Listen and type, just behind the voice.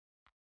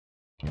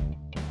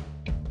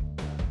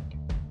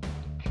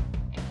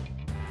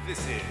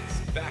This is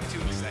Back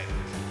to Excited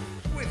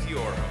with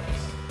your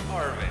hosts,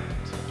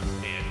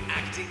 Arvind and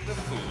Acting the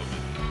Fool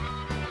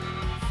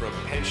from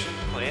Pension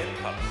Plan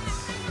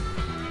Puppets.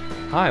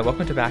 Hi,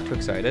 welcome to Back to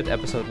Excited,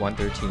 episode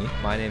 113.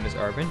 My name is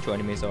Arvind.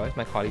 Joining me as always,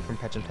 my colleague from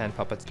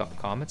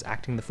PensionPlanPuppets.com. It's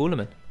Acting the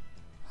Foolaman.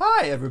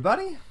 Hi,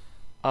 everybody.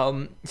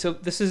 So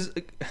this is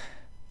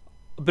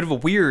a bit of a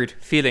weird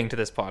feeling to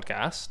this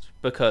podcast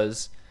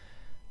because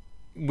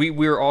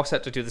we're all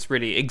set to do this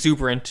really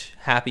exuberant,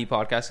 happy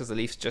podcast because the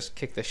Leafs just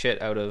kicked the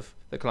shit out of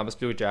the Columbus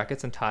Blue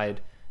Jackets and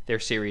tied their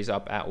series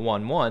up at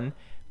 1-1.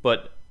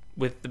 But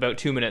with about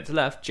 2 minutes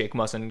left, Jake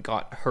Muzzin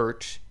got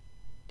hurt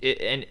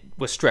and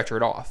was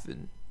stretchered off.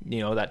 And,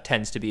 that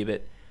tends to be a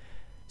bit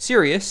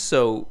serious.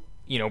 So,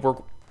 we're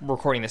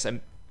recording this,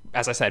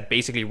 as I said,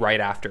 basically right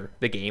after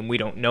the game. We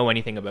don't know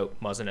anything about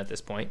Muzzin at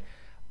this point.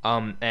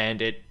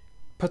 And it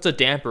puts a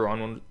damper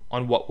on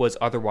what was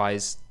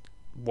otherwise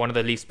one of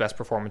the Leafs' best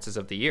performances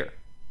of the year.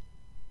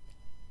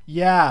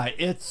 Yeah,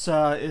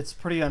 it's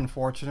pretty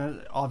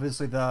unfortunate.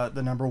 Obviously,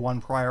 the number one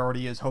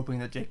priority is hoping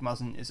that Jake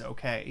Muzzin is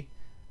okay.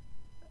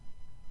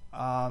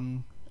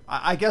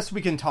 I guess we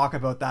can talk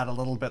about that a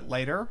little bit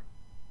later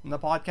in the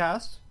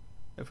podcast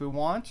if we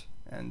want,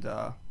 and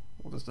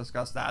we'll just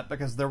discuss that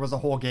because there was a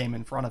whole game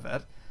in front of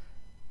it.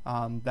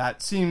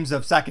 That seems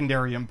of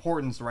secondary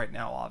importance right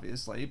now,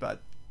 obviously,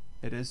 but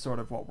it is sort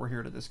of what we're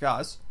here to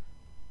discuss.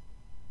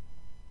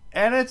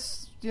 And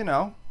it's,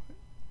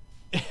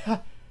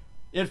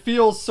 it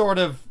feels sort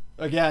of,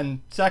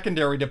 again,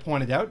 secondary to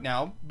point it out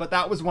now, but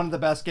that was one of the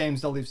best games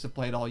the Leafs have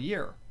played all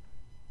year.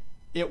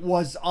 It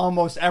was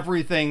almost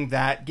everything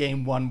that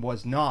Game 1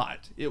 was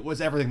not. It was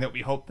everything that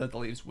we hoped that the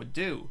Leafs would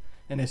do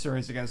in a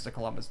series against the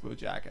Columbus Blue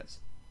Jackets.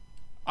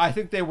 I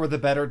think they were the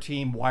better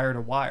team wire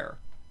to wire,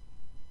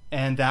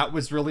 and that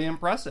was really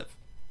impressive.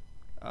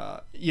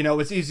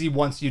 It's easy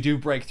once you do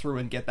break through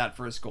and get that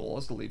first goal,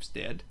 as the Leafs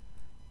did.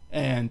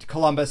 And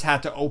Columbus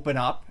had to open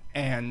up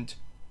and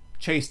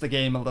chase the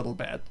game a little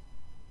bit.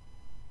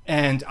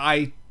 And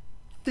I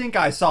think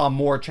I saw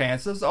more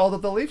chances, although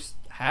the Leafs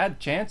had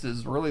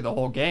chances really the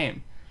whole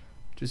game,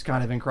 which is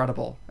kind of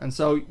incredible. And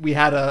so we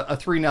had a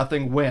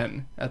 3-0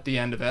 win at the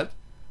end of it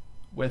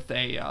with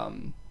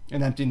an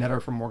empty netter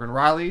from Morgan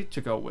Rielly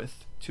to go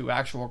with 2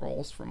 actual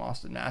goals from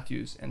Auston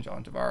Matthews and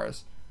John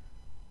Tavares.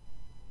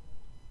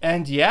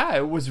 And yeah,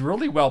 it was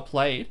really well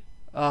played.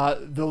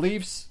 The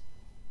Leafs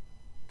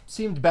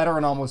seemed better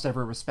in almost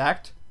every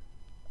respect.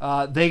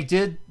 They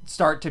did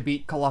start to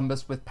beat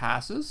Columbus with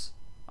passes,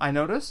 I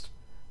noticed.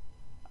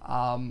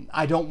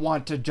 I don't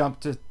want to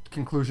jump to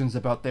conclusions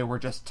about they were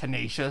just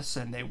tenacious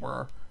and they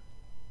were,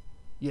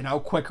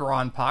 quicker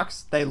on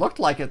pucks. They looked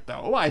like it,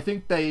 though. I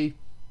think they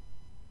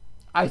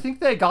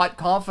got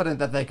confident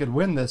that they could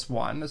win this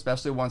one,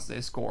 especially once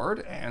they scored,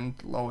 and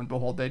lo and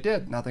behold, they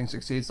did. Nothing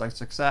succeeds like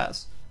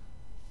success.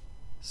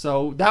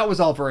 So that was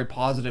all very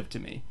positive to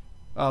me.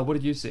 What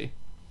did you see?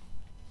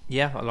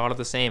 Yeah, a lot of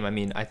the same. I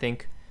mean, I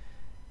think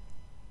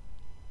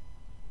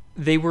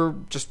they were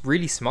just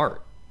really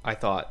smart, I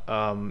thought,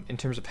 in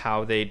terms of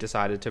how they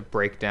decided to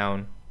break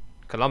down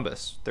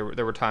Columbus.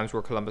 There were times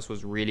where Columbus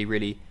was really,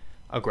 really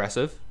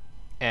aggressive,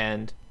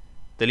 and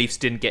the Leafs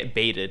didn't get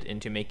baited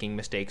into making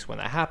mistakes when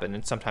that happened.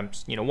 And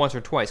sometimes, once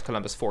or twice,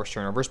 Columbus forced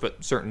turnovers,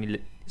 but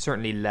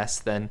certainly less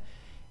than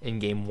in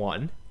Game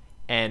 1.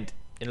 And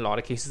in a lot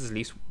of cases, the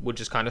Leafs would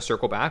just kind of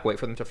circle back, wait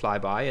for them to fly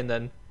by, and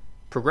then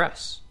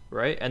progress.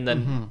 Right, and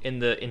then in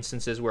the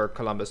instances where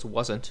Columbus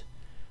wasn't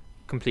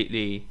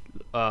completely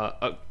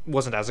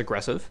wasn't as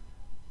aggressive,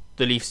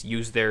 the Leafs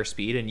used their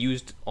speed and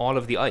used all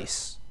of the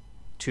ice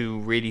to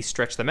really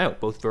stretch them out,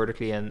 both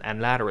vertically and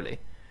laterally.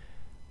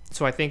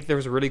 So I think there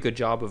was a really good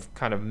job of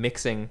kind of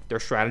mixing their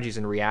strategies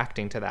and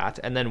reacting to that.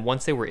 And then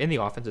once they were in the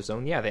offensive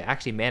zone, they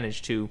actually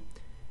managed to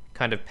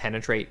kind of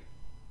penetrate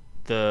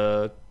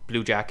the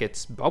Blue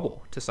Jackets'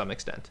 bubble to some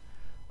extent.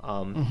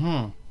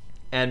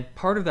 And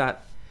part of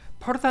that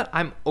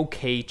I'm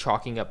okay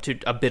chalking up to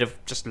a bit of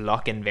just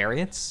luck and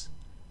variance,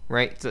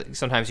 right? So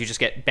sometimes you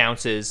just get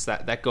bounces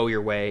that go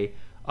your way.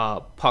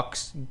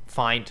 Pucks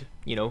find,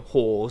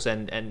 holes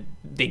and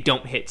they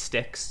don't hit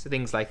sticks,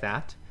 things like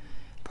that.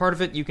 Part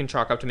of it you can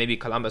chalk up to maybe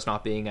Columbus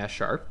not being as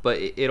sharp, but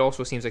it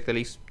also seems like the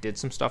Leafs did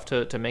some stuff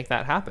to make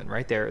that happen,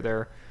 right?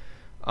 They're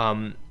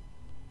to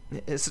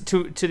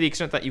the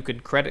extent that you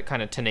could credit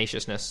kind of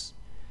tenacity.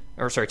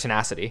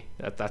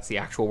 That's the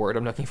actual word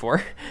I'm looking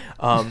for.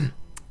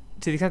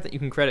 To the extent that you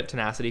can credit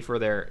tenacity for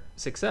their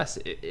success,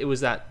 it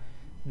was that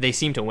they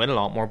seemed to win a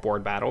lot more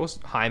board battles.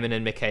 Hyman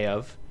and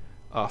Mikheyev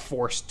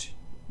forced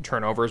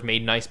turnovers,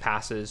 made nice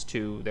passes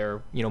to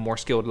their more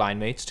skilled line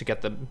mates to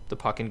get the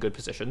puck in good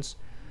positions.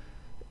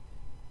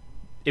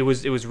 It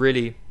was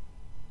really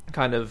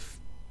kind of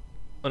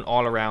an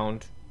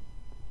all-around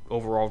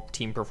overall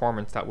team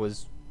performance that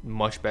was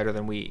much better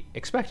than we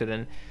expected.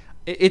 And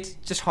it's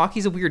just,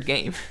 hockey's a weird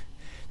game.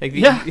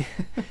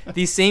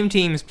 These same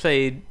teams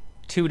played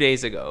 2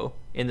 days ago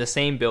in the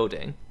same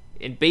building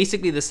in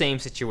basically the same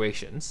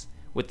situations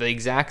with the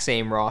exact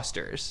same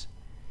rosters,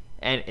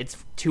 and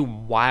it's two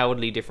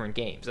wildly different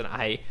games, and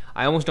I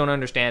almost don't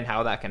understand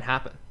how that can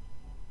happen.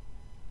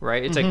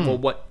 Right? It's like, well,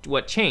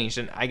 what changed?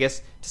 And I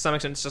guess to some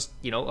extent it's just,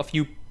 a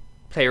few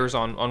players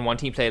on one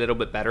team play a little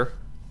bit better,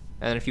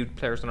 and then a few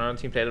players on another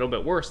team play a little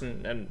bit worse,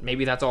 and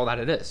maybe that's all that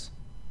it is.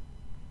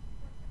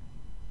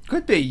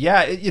 Could be,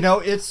 yeah.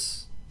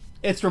 It's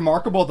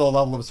remarkable the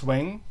level of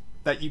swing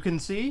that you can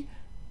see,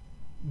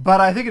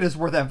 but I think it is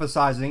worth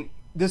emphasizing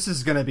this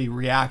is going to be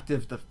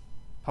reactive. The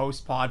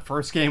post-pod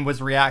first game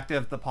was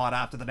reactive. The pod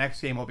after the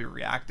next game will be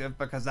reactive,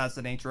 because that's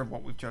the nature of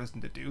what we've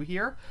chosen to do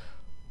here.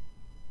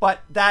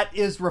 But that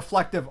is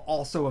reflective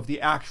also of the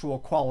actual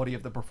quality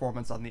of the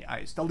performance on the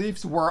ice. The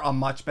Leafs were a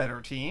much better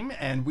team,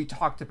 and we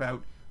talked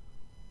about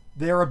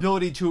their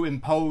ability to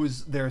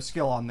impose their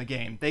skill on the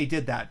game. They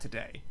did that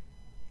today,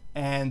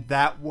 and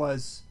that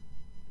was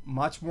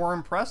much more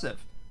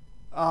impressive.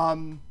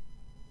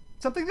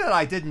 Something that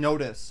I did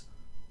notice,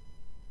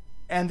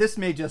 and this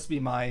may just be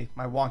my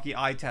wonky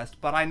eye test,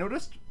 but I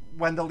noticed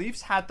when the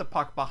Leafs had the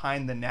puck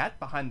behind the net,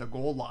 behind the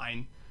goal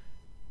line,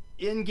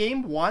 in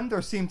game one,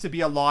 there seemed to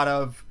be a lot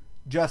of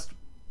just,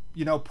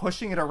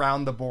 pushing it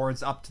around the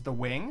boards up to the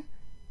wing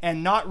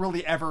and not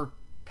really ever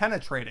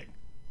penetrating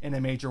in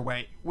a major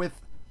way,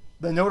 with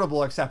the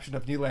notable exception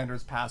of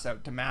Nylander's pass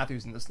out to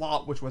Matthews in the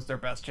slot, which was their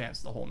best chance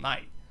the whole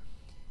night.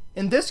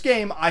 In this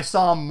game, I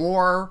saw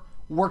more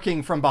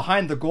working from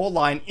behind the goal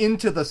line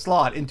into the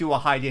slot, into a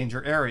high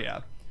danger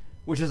area,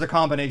 which is a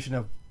combination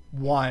of,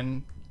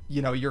 one,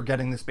 you're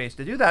getting the space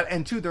to do that,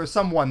 and two, there's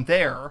someone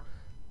there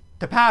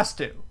to pass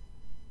to.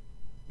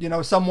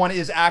 Someone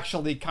is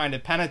actually kind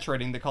of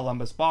penetrating the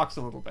Columbus box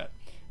a little bit.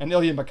 And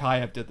Ilya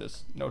Mikheyev did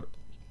this notably.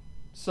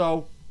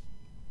 So,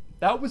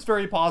 that was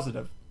very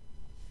positive.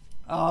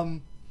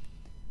 It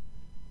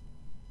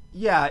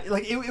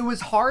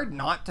was hard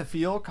not to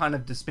feel kind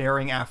of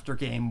despairing after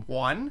game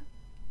one.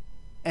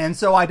 And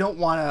so I don't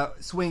want to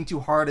swing too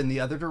hard in the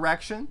other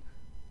direction.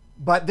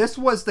 But this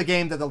was the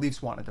game that the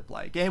Leafs wanted to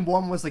play. Game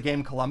one was the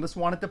game Columbus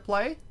wanted to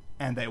play,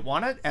 and they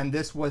won it. And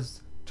this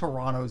was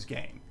Toronto's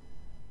game.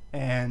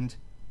 And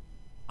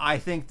I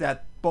think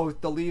that both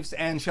the Leafs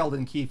and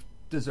Sheldon Keefe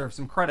deserve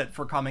some credit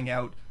for coming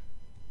out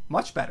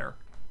much better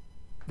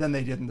than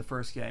they did in the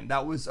first game.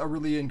 That was a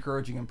really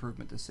encouraging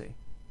improvement to see.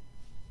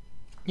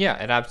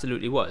 Yeah, it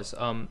absolutely was.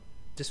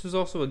 This was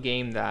also a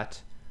game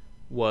that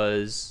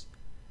was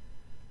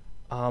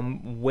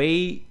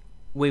way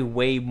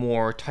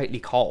more tightly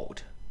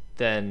called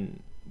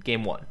than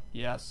game one.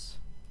 Yes.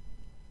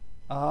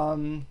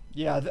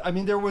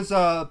 There was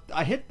a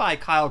hit by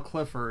Kyle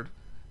Clifford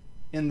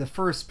in the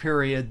first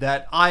period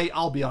that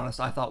I'll be honest,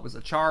 I thought was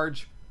a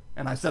charge,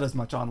 and I said as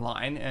much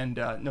online, and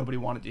nobody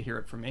wanted to hear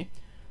it from me.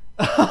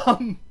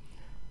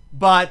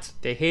 But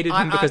they hated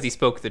him because he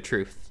spoke the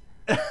truth.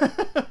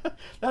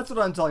 That's what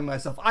I'm telling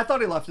myself. I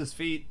thought he left his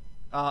feet.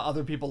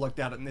 Other people looked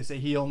at it and they say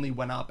he only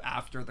went up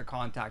after the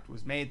contact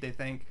was made, they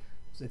think.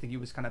 So they think he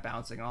was kind of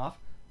bouncing off.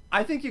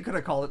 I think you could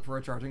have called it for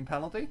a charging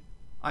penalty.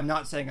 I'm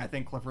not saying I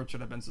think Clifford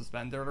should have been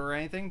suspended or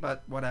anything,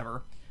 but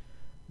whatever.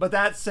 But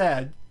that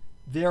said,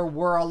 there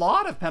were a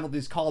lot of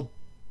penalties called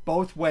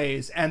both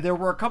ways, and there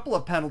were a couple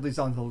of penalties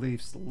on the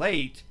Leafs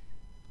late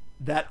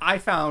that I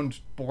found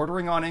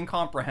bordering on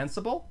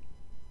incomprehensible.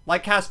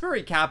 Like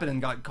Kasperi Kapanen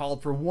got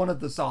called for one of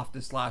the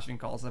softest slashing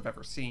calls I've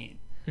ever seen.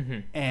 Mm-hmm.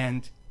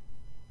 And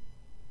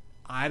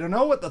I don't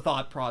know what the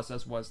thought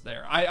process was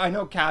there. I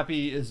know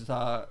Cappy is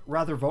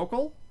rather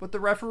vocal with the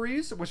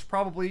referees, which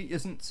probably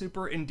isn't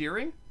super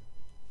endearing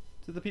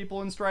to the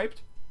people in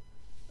Striped.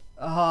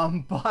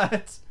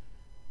 But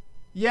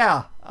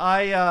yeah,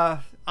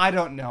 I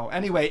don't know.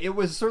 Anyway, it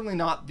was certainly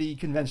not the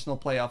conventional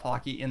playoff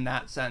hockey in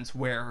that sense,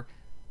 where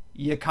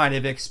you kind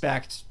of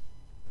expect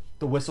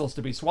the whistles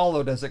to be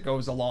swallowed as it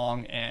goes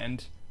along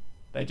and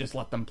they just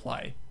let them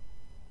play.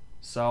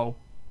 So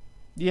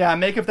yeah,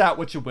 make of that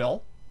what you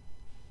will.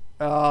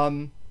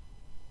 By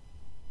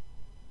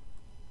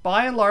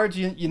and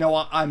large,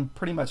 I'm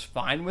pretty much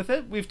fine with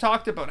it. We've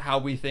talked about how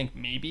we think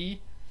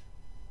maybe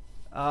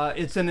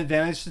it's an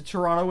advantage to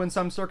Toronto in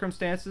some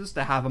circumstances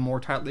to have a more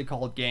tightly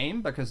called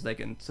game because they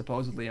can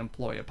supposedly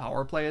employ a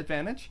power play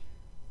advantage.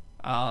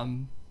 I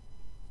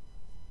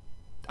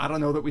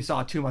don't know that we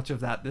saw too much of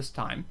that this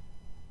time.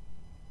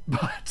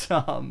 But,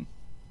 I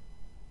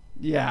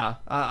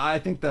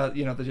think that,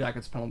 the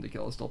Jackets' penalty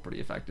kill is still pretty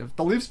effective.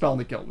 The Leafs'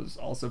 penalty kill was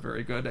also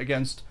very good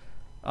against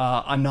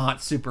a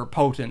not super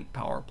potent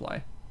power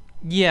play.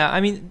 Yeah, I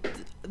mean,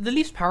 the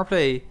Leafs' power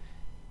play,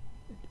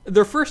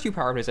 their first few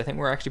power plays, I think,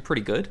 were actually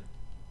pretty good.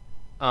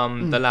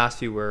 The last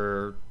few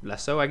were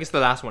less so. I guess the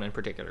last one in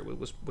particular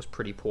was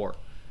pretty poor.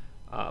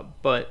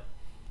 But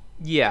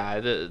yeah,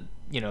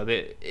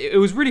 it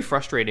was really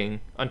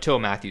frustrating until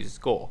Matthews'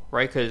 goal,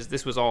 right? Because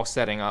this was all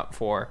setting up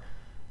for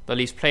the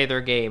Leafs play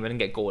their game and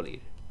get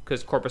goalied.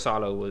 Because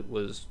Korpisalo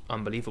was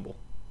unbelievable.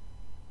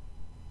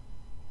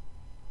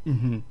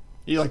 Mm-hmm.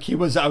 He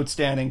was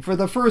outstanding. For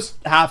the first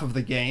half of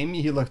the game,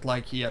 he looked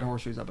like he had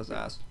horseshoes up his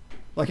ass.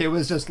 Like, it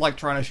was just like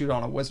trying to shoot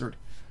on a wizard.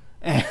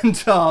 And,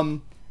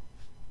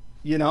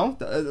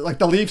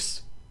 the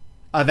Leafs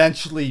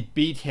eventually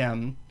beat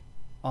him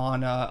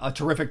on a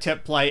terrific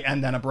tip play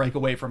and then a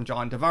breakaway from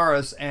John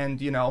Tavares. And,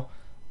 you know,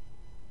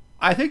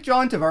 I think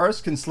John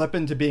Tavares can slip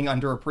into being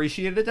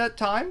underappreciated at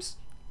times.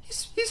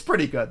 He's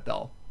pretty good,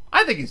 though.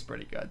 I think he's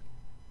pretty good.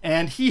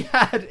 And he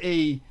had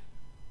a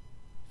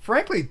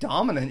frankly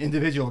dominant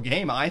individual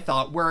game, I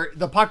thought, where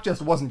the puck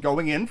just wasn't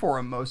going in for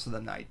him most of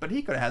the night, but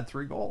he could have had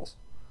 3 goals.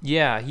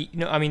 Yeah,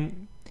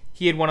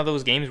 he had one of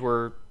those games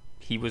where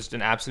he was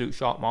an absolute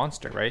shot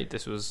monster, right?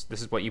 This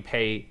is what you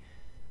pay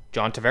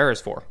John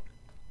Tavares for,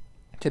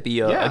 to be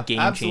a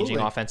game-changing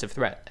offensive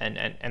threat,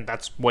 and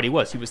that's what he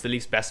was. He was the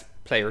Leafs' best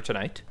player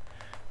tonight.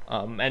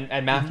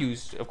 And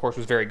Matthews, of course,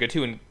 was very good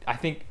too. And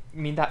I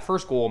mean, that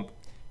first goal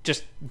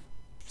just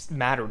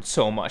mattered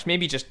so much.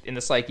 Maybe just in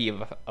the psyche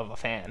of a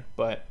fan,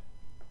 but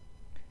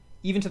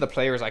even to the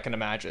players, I can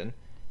imagine,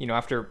 you know,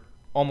 after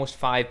almost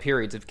 5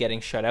 periods of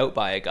getting shut out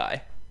by a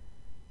guy,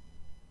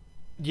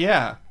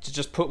 yeah, to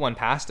just put one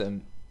past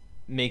him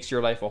makes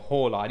your life a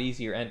whole lot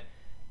easier. And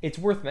it's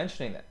worth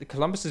mentioning that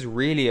Columbus is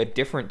really a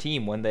different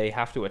team when they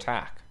have to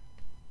attack.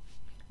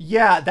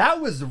 Yeah,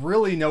 that was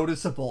really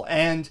noticeable.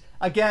 And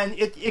again,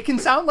 it can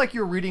sound like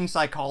you're reading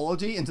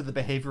psychology into the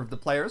behavior of the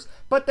players,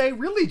 but they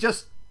really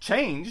just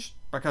change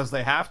because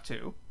they have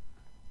to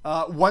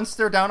once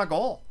they're down a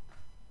goal.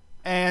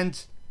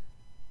 And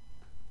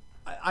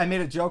I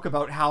made a joke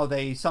about how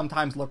they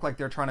sometimes look like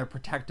they're trying to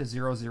protect a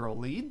 0-0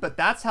 lead, but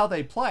that's how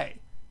they play.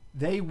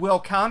 They will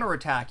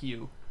counterattack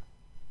you,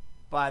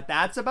 but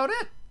that's about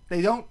it.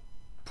 They don't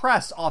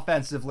press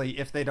offensively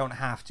if they don't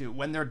have to.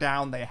 When they're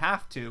down, they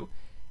have to.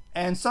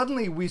 And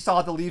suddenly we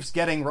saw the Leafs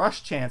getting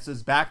rush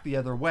chances back the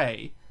other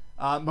way.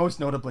 Most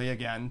notably,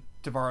 again,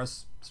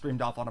 Tavares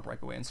streamed off on a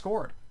breakaway and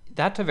scored.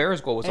 That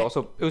Tavares goal was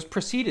it was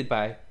preceded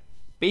by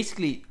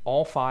basically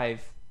all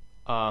 5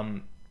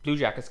 Blue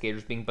Jacket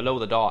skaters being below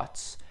the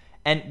dots.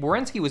 And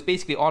Werenski was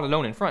basically all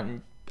alone in front.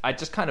 And I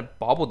just kind of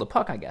bobbled the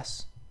puck, I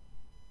guess.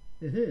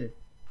 Mm-hmm.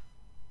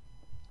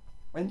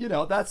 And, you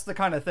know, that's the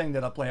kind of thing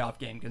that a playoff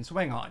game can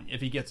swing on. If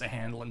he gets a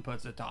handle and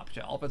puts it top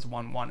shelf, it's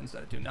 1-1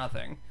 instead of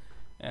 2-0.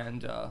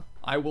 And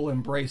I will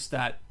embrace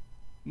that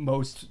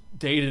most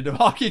dated of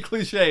hockey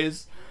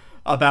cliches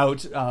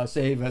about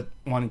save at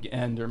one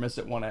end or miss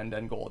at one end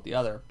and goal at the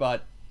other.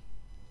 But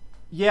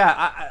yeah,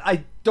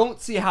 I don't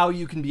see how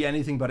you can be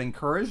anything but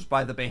encouraged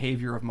by the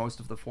behavior of most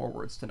of the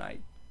forwards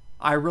tonight.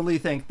 I really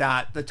think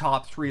that the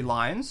top 3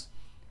 lines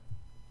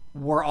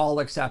were all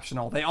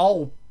exceptional. They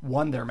all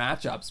won their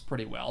matchups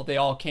pretty well. They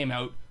all came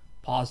out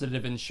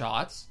positive in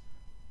shots.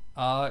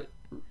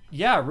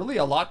 Yeah, really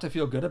a lot to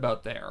feel good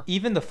about there.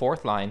 Even the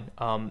 4th line,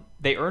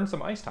 they earned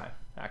some ice time,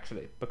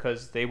 actually,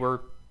 because they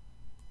were,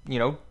 you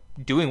know,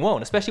 doing well,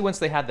 and especially once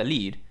they had the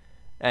lead.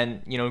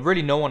 And, you know,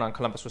 really no one on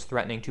Columbus was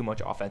threatening too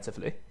much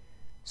offensively.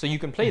 So you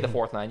can play the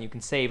 4th line, you can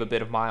save a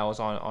bit of miles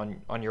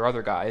on your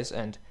other guys,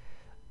 and,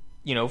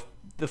 you know,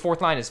 the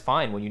 4th line is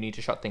fine when you need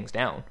to shut things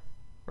down,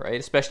 right?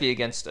 Especially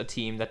against a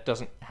team that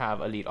doesn't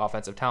have elite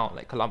offensive talent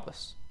like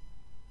Columbus.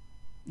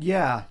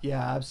 Yeah,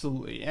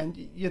 absolutely.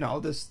 And, you know,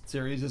 this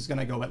series is going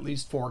to go at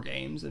least 4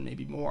 games and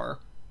maybe more.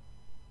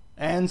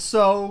 And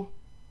so,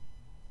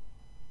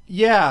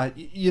 yeah,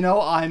 you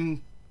know,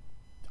 I'm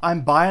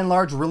by and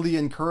large really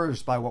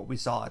encouraged by what we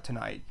saw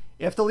tonight.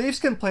 If the Leafs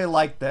can play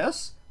like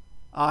this,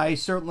 I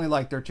certainly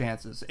like their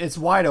chances. It's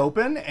wide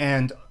open,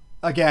 and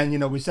again, you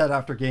know, we said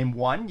after game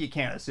 1, you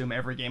can't assume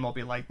every game will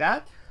be like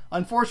that.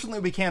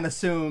 Unfortunately, we can't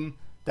assume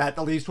that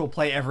the Leafs will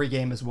play every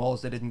game as well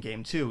as they did in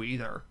game 2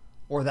 either,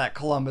 or that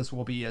Columbus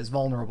will be as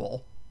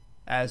vulnerable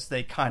as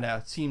they kind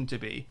of seem to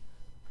be.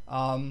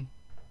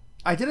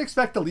 I did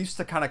expect the Leafs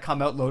to kind of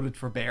come out loaded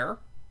for bear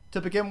to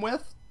begin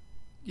with.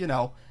 You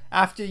know,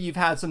 after you've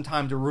had some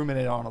time to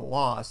ruminate on a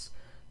loss,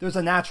 there's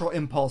a natural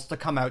impulse to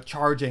come out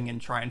charging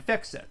and try and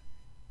fix it.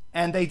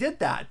 And they did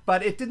that,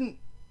 but it didn't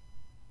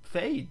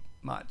fade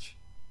much.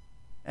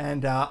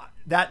 And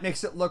that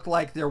makes it look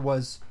like there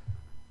was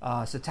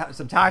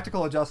some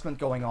tactical adjustment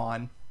going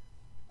on,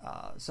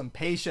 some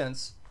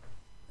patience,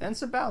 and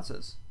some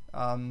bounces.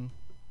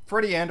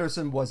 Freddie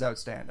Anderson was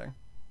outstanding.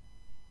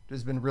 It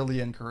has been really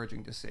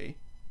encouraging to see.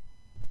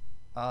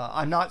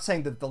 I'm not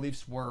saying that the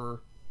Leafs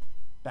were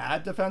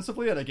bad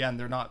defensively, and again,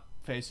 they're not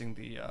facing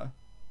the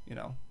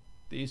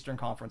Eastern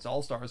Conference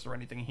All-Stars or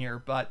anything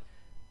here, but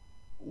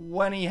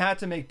when he had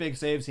to make big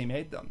saves, he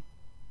made them.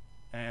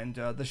 And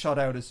the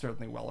shutout is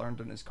certainly well earned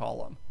in his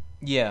column.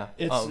 Yeah.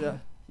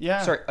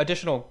 Yeah. Sorry,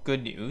 additional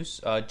good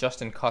news.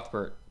 Justin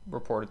Cuthbert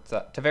reported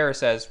that Tavares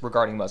says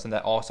regarding Muzzin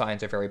that all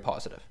signs are very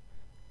positive.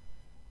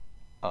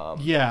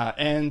 Yeah,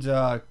 and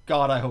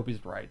God, I hope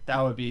he's right.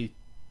 That would be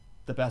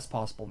the best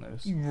possible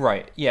news.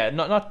 Right.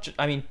 Yeah.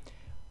 I mean,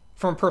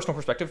 from a personal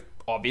perspective,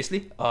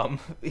 obviously,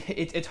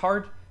 it's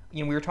hard.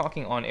 You know, we were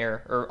talking on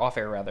air or off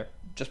air rather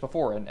just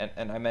before,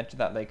 and I mentioned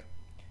that like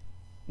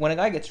when a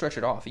guy gets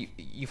stretchered off,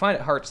 you find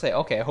it hard to say,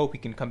 okay, I hope he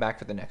can come back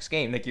for the next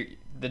game. Like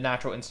the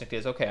natural instinct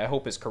is, okay, I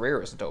hope his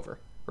career isn't over,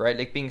 right?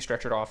 Like being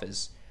stretchered off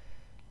is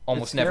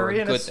almost never a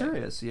good thing.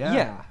 Serious, yeah.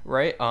 Yeah,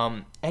 right.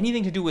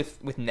 Anything to do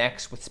with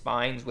necks, with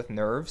spines, with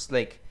nerves,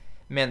 like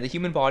man, the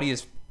human body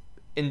is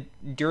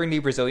enduringly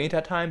resilient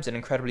at times and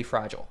incredibly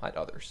fragile at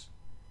others.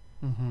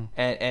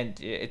 And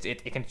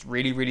it can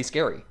really, really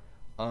scary.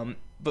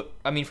 But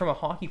I mean, from a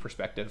hockey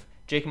perspective,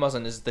 Jake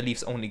Muzzin is the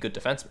Leafs' only good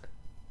defenseman.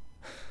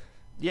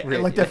 Yeah,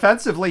 Really, like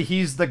defensively,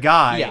 he's the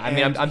guy. Yeah, I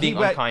mean, I'm being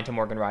he unkind to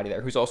Morgan Rielly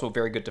there, who's also a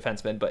very good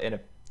defenseman, but in a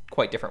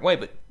quite different way.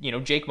 But, you know,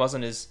 Jake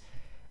Muzzin is,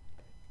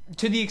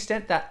 to the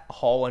extent that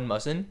Hall and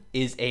Muzzin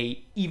is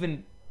a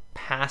even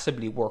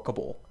passably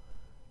workable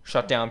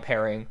shutdown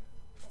pairing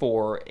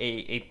for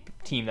a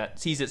team that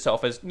sees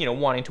itself as, you know,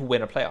 wanting to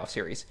win a playoff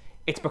series,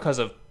 it's because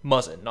of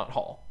Muzzin, not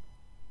Hall.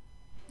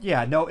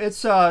 Yeah, no,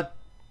 it's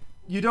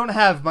you don't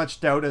have much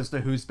doubt as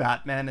to who's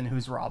Batman and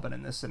who's Robin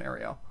in this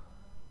scenario.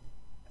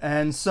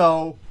 And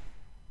so,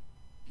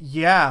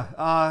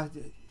 yeah,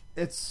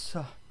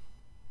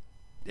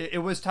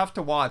 it was tough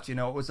to watch. You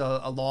know, it was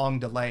a long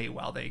delay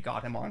while they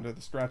got him onto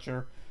the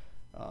stretcher.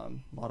 A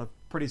lot of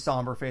pretty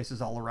somber faces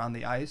all around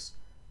the ice.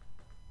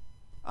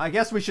 I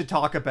guess we should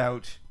talk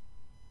about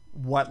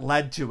what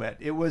led to it.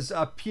 It was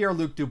a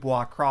Pierre-Luc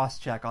Dubois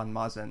cross-check on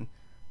Muzzin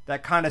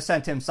that kind of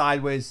sent him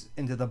sideways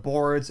into the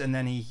boards, and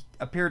then he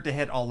appeared to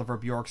hit Oliver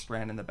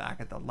Bjorkstrand in the back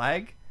of the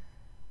leg.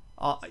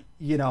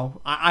 You know,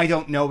 I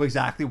don't know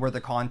exactly where the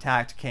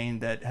contact came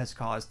that has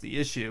caused the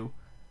issue.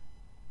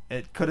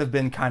 It could have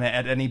been kind of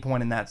at any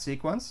point in that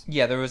sequence.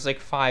 Yeah, there was like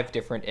 5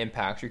 different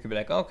impacts. You could be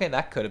like, okay,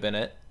 that could have been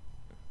it.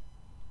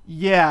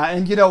 Yeah,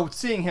 and you know,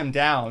 seeing him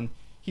down,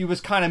 he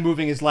was kind of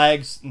moving his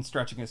legs and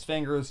stretching his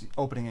fingers,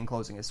 opening and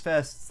closing his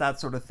fists,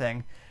 that sort of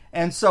thing.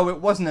 And so it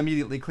wasn't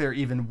immediately clear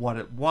even what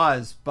it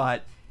was,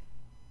 but,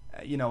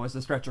 you know, as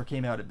the stretcher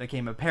came out, it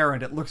became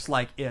apparent. It looks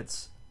like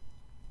it's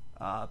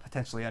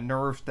potentially a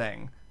nerve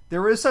thing.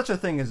 There is such a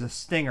thing as a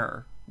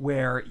stinger,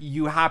 where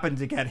you happen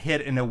to get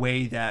hit in a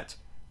way that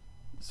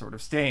sort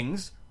of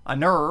stings a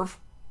nerve,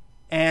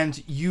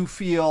 and you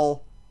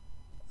feel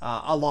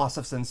a loss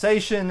of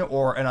sensation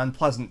or an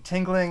unpleasant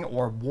tingling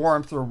or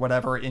warmth or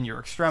whatever in your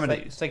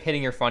extremities. It's like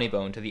hitting your funny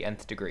bone to the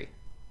nth degree.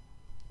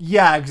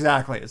 Yeah,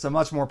 exactly. It's a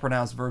much more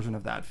pronounced version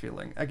of that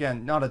feeling.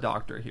 Again, not a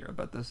doctor here,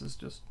 but this is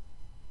just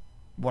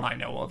what I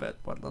know of it,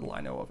 what little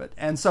I know of it.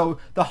 And so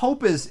the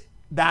hope is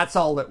that's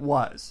all it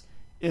was,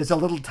 is a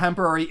little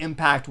temporary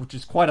impact, which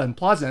is quite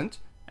unpleasant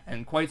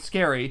and quite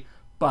scary,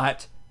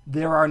 but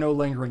there are no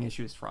lingering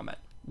issues from it.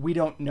 We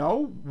don't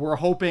know. We're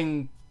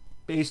hoping,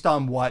 based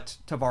on what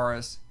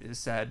Tavares has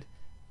said,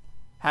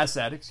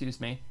 that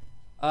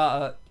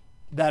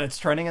it's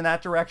trending in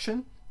that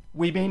direction.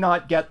 We may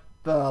not get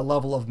the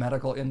level of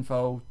medical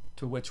info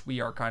to which we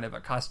are kind of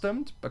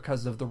accustomed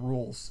because of the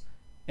rules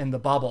in the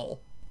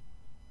bubble,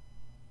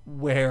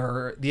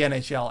 where the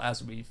NHL,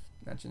 as we've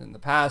mentioned in the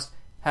past,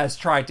 has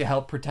tried to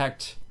help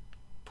protect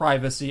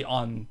privacy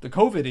on the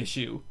COVID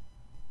issue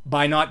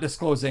by not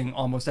disclosing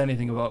almost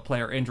anything about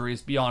player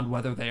injuries beyond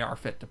whether they are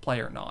fit to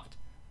play or not.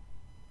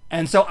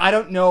 And so I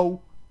don't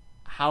know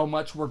how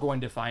much we're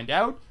going to find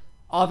out.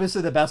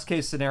 Obviously, the best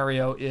case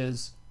scenario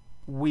is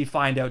we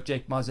find out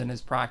Jake Muzzin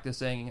is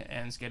practicing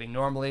and is getting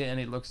normally, and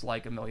he looks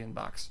like $1 million.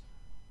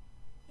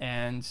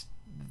 And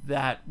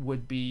that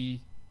would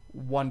be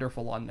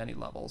wonderful on many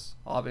levels.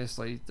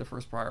 Obviously, the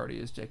first priority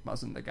is Jake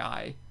Muzzin, the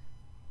guy.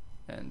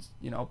 And,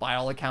 you know, by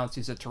all accounts,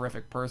 he's a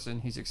terrific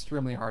person. He's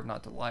extremely hard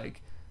not to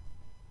like,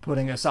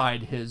 putting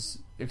aside his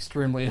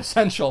extremely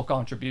essential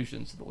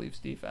contributions to the Leafs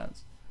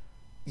defense.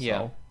 Yeah.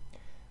 So,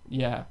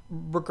 yeah.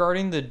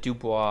 Regarding the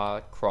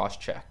Dubois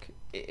cross-check,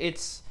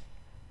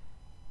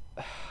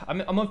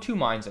 I'm of two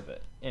minds of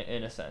it,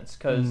 in a sense,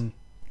 because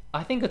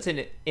I think it's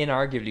an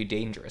inarguably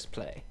dangerous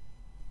play.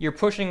 You're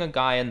pushing a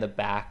guy in the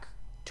back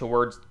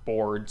towards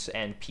boards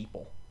and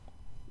people.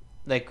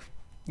 Like,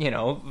 you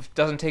know, it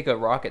doesn't take a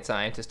rocket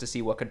scientist to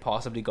see what could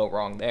possibly go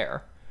wrong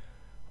there.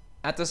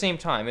 At the same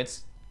time,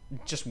 it's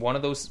just one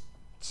of those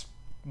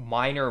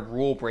minor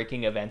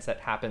rule-breaking events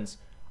that happens,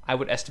 I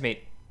would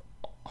estimate,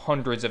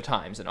 hundreds of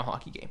times in a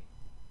hockey game.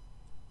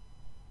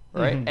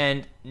 Right? Mm-hmm.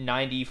 And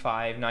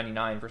 95,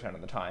 99%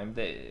 of the time,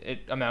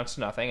 it amounts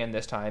to nothing, and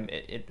this time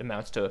it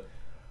amounts to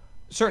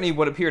certainly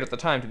what appeared at the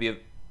time to be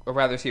a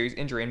rather serious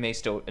injury and may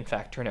still, in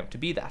fact, turn out to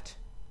be that.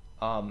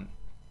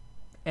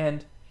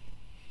 And,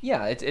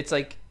 yeah, it's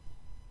like...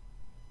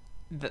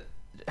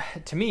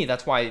 to me,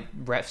 that's why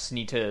refs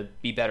need to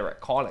be better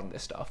at calling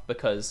this stuff,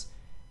 because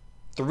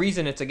the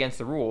reason it's against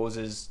the rules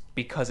is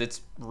because it's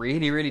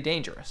really, really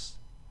dangerous.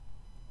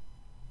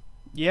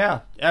 Yeah,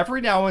 every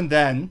now and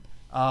then,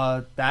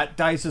 that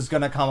dice is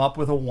going to come up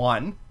with a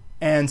 1,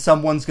 and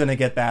someone's going to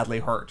get badly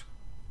hurt.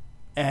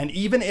 And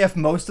even if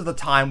most of the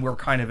time we're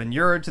kind of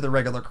inured to the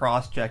regular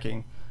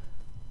cross-checking,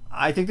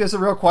 I think there's a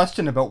real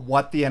question about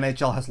what the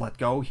NHL has let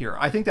go here.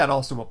 I think that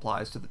also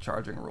applies to the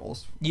charging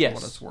rules, yes, for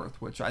what it's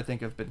worth, which I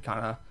think have been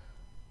kind of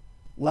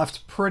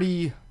left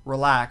pretty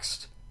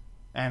relaxed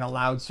and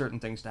allowed certain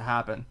things to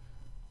happen.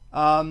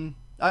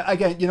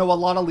 Again, you know, a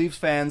lot of Leafs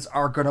fans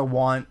are going to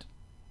want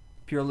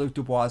Pierre-Luc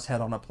Dubois' head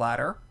on a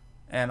platter,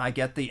 and I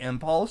get the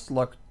impulse.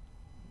 Look,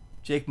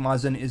 Jake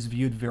Muzzin is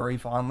viewed very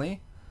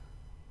fondly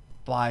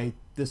by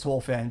this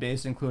whole fan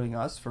base, including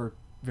us, for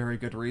very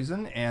good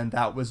reason, and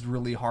that was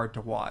really hard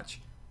to watch.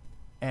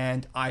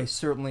 And I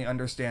certainly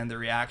understand the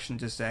reaction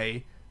to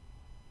say,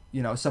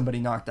 somebody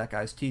knocked that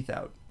guy's teeth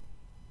out.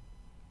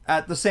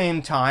 At the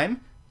same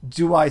time,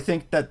 do I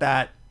think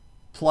that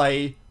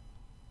play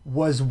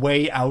was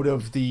way out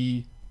of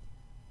the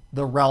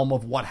realm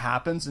of what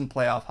happens in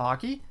playoff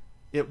hockey?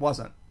 It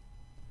wasn't.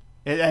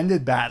 It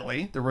ended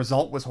badly. The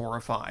result was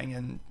horrifying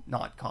and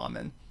not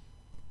common.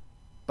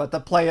 But the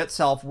play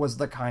itself was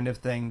the kind of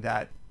thing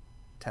that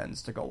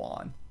tends to go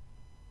on.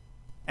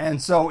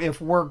 And so if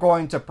we're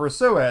going to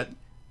pursue it,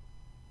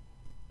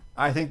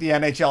 I think the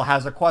NHL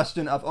has a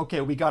question of,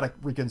 okay, we got to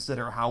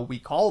reconsider how we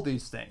call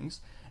these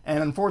things.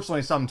 And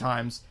unfortunately,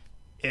 sometimes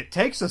it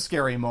takes a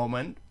scary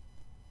moment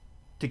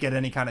to get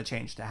any kind of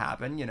change to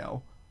happen.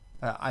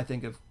 I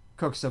think of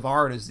Cook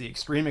Savard as the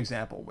extreme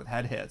example with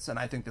head hits, and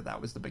I think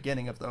that was the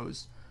beginning of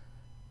those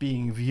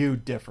being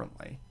viewed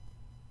differently.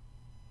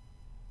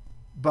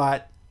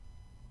 But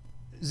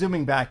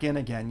zooming back in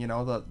again,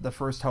 the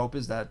first hope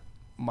is that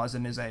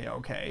Muzzin is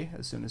A-okay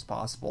as soon as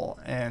possible,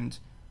 and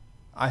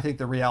I think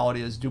the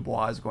reality is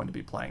Dubois is going to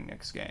be playing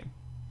next game.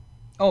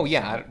 Oh,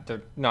 yeah,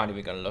 they're not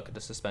even going to look at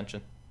the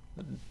suspension.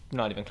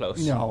 Not even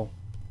close. No,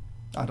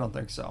 I don't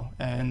think so.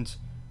 And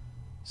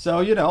so,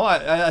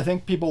 I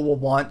think people will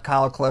want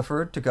Kyle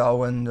Clifford to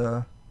go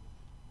and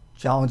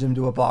challenge him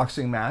to a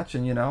boxing match,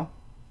 and,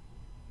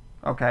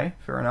 okay,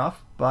 fair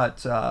enough.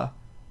 But, I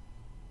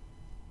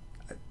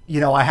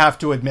have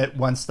to admit,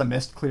 once the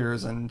mist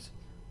clears and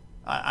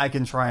I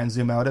can try and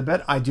zoom out a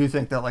bit, I do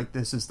think that,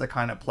 this is the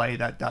kind of play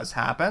that does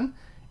happen,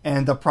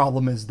 and the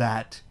problem is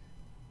that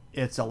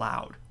it's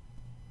allowed.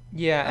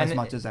 Yeah, as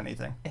much as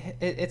anything.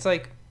 It's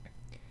like,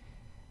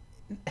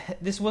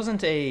 this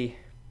wasn't a...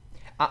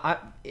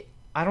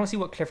 I don't see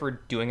what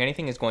Clifford doing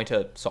anything is going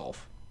to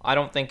solve. I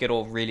don't think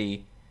it'll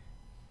really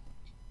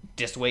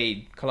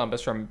dissuade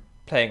Columbus from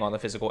playing on the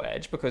physical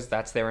edge, because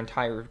that's their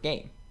entire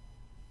game,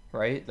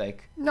 right?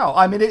 No,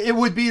 I mean, it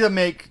would be to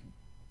make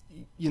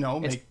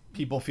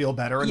people feel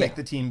better and make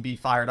the team be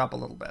fired up a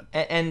little bit.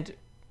 And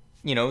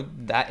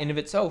that in of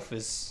itself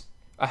is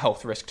a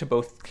health risk to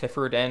both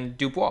Clifford and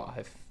Dubois.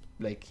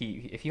 If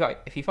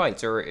he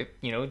fights, or if,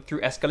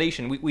 through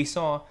escalation, we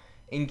saw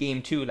in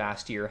Game 2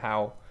 last year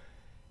how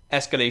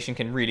escalation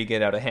can really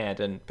get out of hand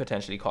and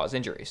potentially cause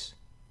injuries,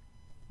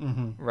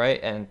 right?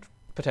 And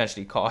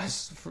potentially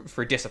cause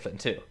for discipline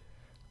too.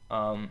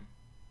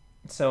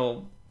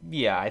 So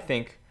yeah,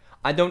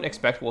 I don't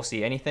expect we'll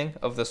see anything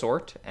of the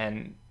sort,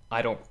 and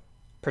I don't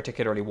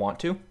particularly want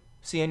to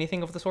see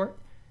anything of the sort,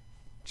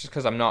 just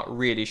because I'm not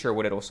really sure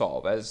what it'll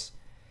solve. As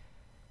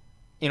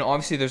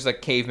obviously there's a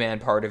caveman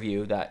part of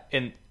you that,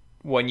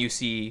 when you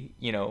see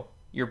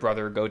your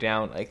brother go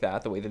down like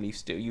that, the way the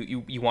Leafs do,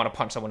 you want to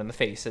punch someone in the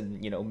face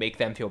and make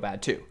them feel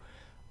bad too.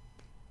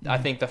 I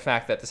think the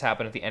fact that this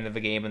happened at the end of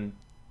the game and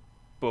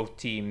both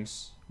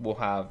teams will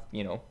have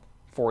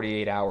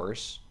 48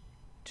 hours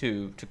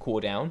to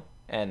cool down,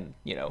 and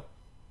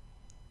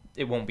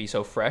it won't be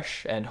so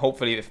fresh, and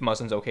hopefully if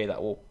Muzzin's okay,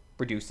 that will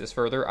reduce this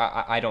further.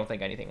 I don't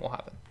think anything will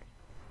happen.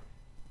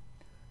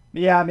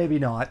 Yeah, maybe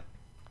not.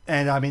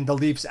 And I mean, the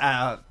Leafs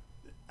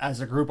as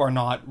a group are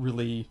not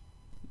really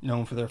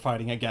known for their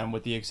fighting, again,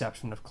 with the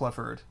exception of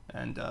Clifford.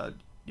 And,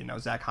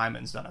 Zach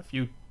Hyman's done a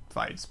few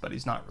fights, but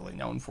he's not really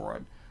known for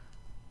it.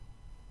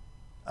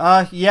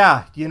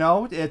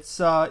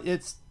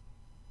 It's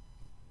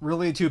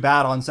really too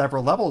bad on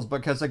several levels,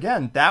 because,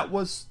 again, that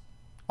was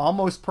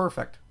almost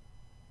perfect.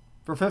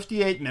 For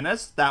 58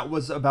 minutes, that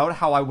was about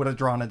how I would have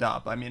drawn it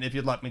up. I mean, if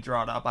you'd let me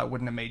draw it up, I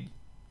wouldn't have made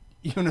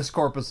Joonas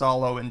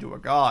Korpisalo into a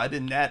god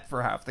in net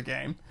for half the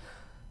game.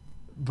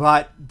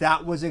 But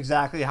that was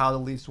exactly how the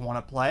Leafs want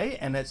to play,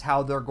 and it's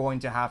how they're going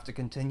to have to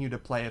continue to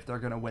play if they're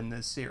going to win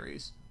this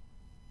series.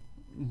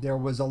 There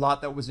was a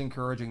lot that was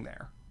encouraging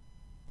there.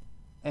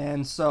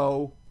 And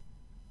so,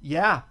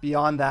 yeah,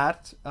 beyond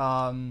that,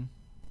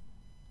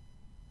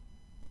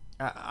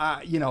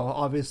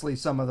 obviously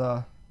some of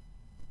the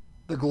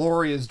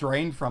glory is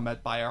drained from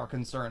it by our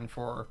concern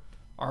for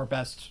our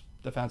best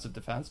defensive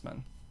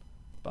defenseman.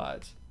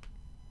 But,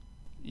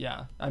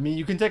 yeah, I mean,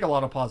 you can take a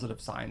lot of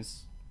positive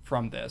signs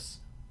from this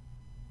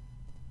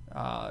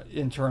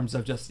in terms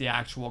of just the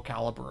actual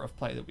caliber of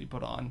play that we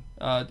put on.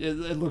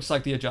 It looks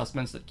like the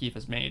adjustments that Keefe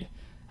has made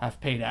have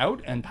paid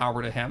out, and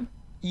power to him.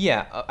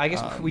 Yeah, I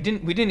guess we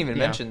didn't even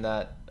mention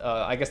that.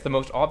 I guess the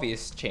most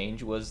obvious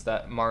change was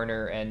that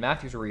Marner and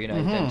Matthews were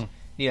reunited, and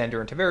Nylander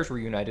and Tavares were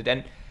reunited.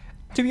 And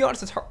to be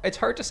honest, it's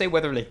hard to say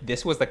whether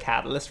this was the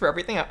catalyst for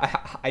everything.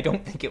 I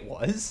don't think it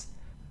was,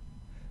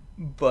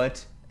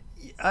 but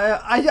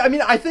I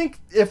mean, I think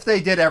if they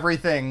did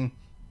everything,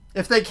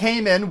 if they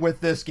came in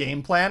with this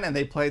game plan and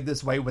they played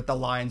this way with the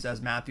lines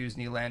as Matthews,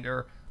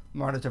 Nylander,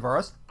 Marner,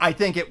 Tavares, I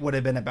think it would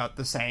have been about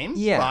the same.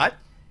 Yeah. But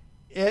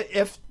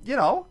if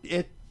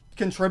it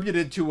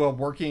contributed to a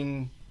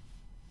working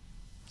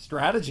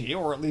strategy,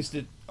 or at least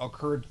it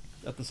occurred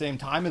at the same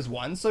time as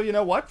one. So you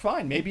know what?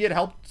 Fine. Maybe it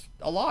helped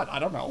a lot. I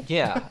don't know.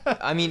 Yeah.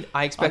 I mean,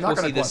 I expect we'll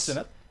see this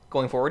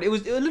going forward. It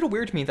was a little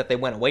weird to me that they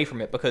went away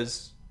from it,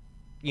 because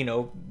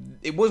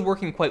it was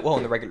working quite well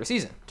in the regular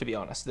season, to be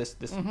honest, this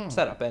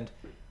setup. And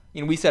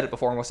we said it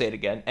before and we'll say it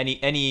again.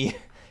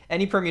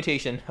 Any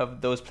permutation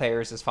of those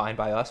players is fine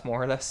by us,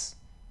 more or less.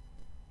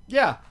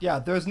 Yeah,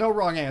 there's no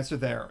wrong answer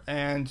there.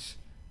 And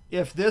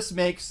if this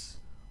makes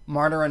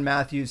Marner and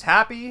Matthews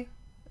happy,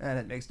 and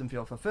it makes them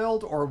feel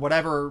fulfilled, or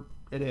whatever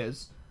it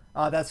is,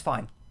 that's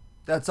fine.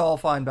 That's all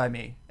fine by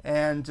me.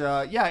 And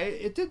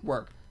it did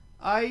work.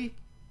 I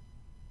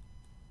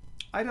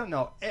don't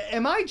know.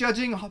 Am I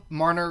judging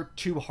Marner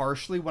too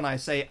harshly when I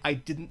say I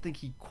didn't think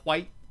he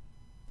quite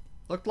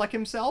looked like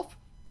himself?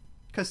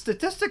 Because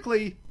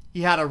statistically,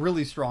 he had a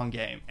really strong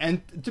game.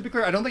 And to be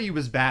clear, I don't think he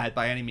was bad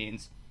by any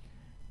means.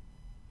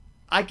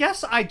 I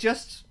guess I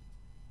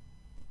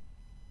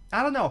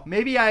don't know.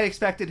 Maybe I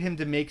expected him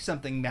to make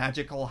something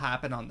magical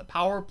happen on the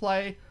power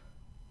play,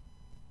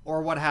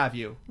 or what have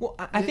you. Well,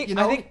 I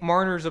think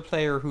Marner's a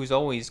player who's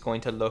always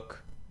going to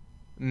look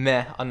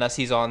meh unless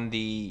he's on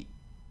the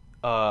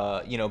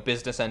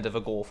business end of a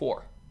goal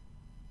for.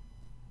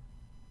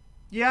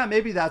 Yeah,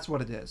 maybe that's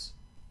what it is.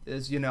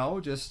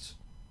 Just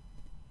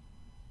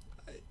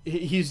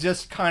he's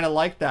just kind of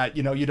like that.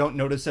 You don't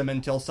notice him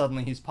until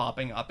suddenly he's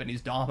popping up and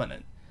he's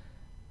dominant.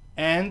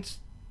 And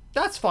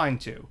that's fine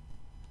too.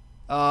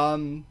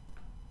 Again,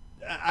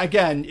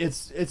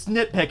 it's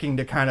nitpicking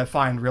to kind of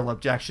find real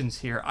objections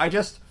here.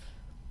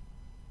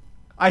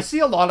 I see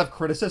a lot of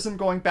criticism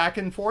going back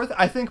and forth.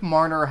 I think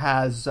Marner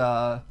has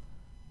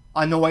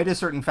annoyed a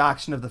certain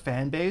faction of the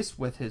fan base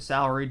with his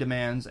salary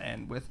demands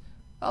and with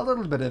a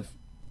little bit of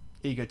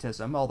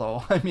egotism.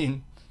 Although, I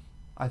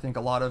think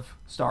a lot of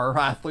star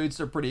athletes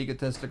are pretty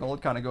egotistical.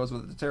 It kind of goes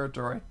with the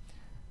territory.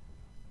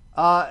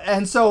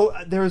 And so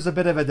there's a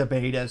bit of a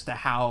debate as to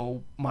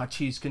how much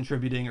he's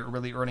contributing or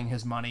really earning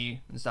his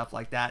money and stuff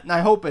like that. And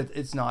I hope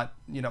it's not,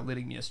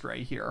 leading me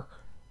astray here.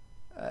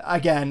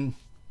 Again,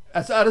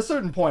 at a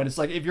certain point, it's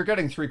like if you're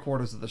getting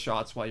 3/4 of the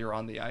shots while you're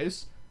on the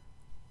ice,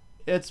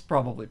 it's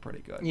probably pretty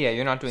good. Yeah,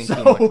 you're not doing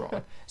too much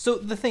wrong. So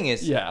the thing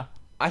is, yeah,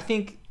 I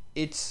think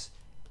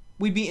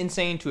we'd be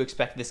insane to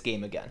expect this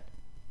game again.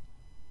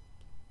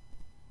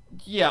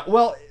 Yeah,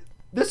 well,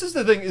 this is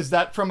the thing, is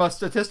that from a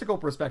statistical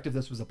perspective,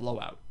 this was a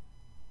blowout.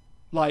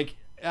 Like,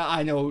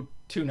 I know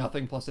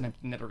 2-0 plus an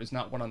empty netter is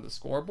not one on the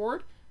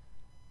scoreboard,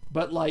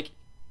 but, like,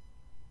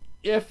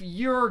 if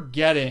you're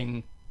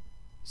getting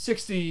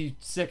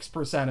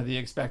 66% of the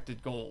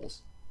expected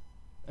goals,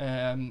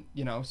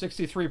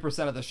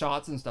 63% of the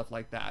shots and stuff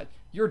like that,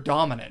 you're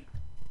dominant.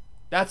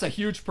 That's a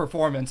huge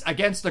performance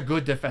against a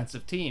good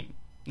defensive team,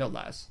 no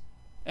less.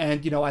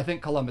 And, I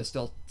think Columbus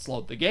still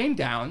slowed the game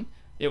down.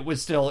 It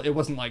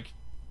wasn't like,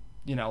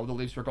 the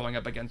Leafs were going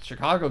up against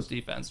Chicago's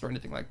defense or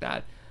anything like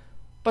that.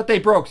 But they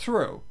broke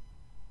through.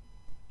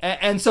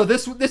 And so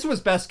this was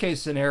best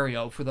case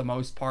scenario for the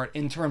most part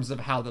in terms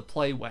of how the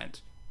play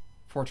went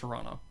for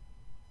Toronto.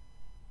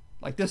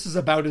 Like, this is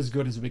about as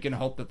good as we can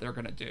hope that they're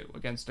going to do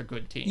against a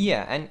good team.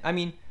 Yeah, and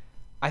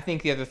I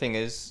think the other thing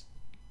is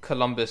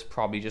Columbus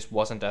probably just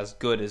wasn't as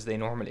good as they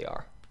normally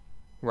are.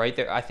 Right?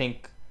 I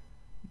think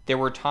there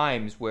were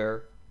times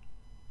where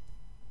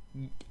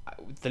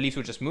the Leafs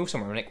would just move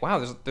somewhere and like,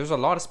 wow, there's a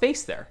lot of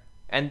space there.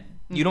 And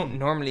you don't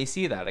normally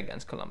see that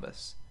against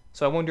Columbus.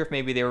 So I wonder if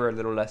maybe they were a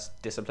little less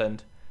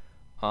disciplined.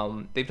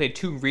 They played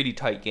 2 really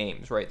tight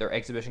games, right? Their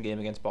exhibition game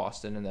against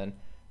Boston and then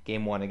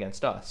game 1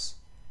 against us.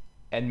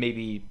 And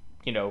maybe,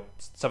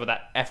 some of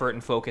that effort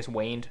and focus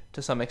waned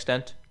to some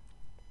extent.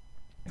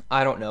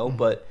 I don't know,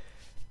 but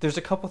there's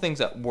a couple things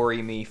that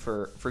worry me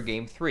for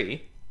game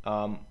 3.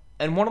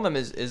 And one of them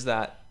is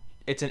that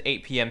it's an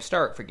 8 p.m.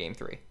 start for game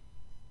 3.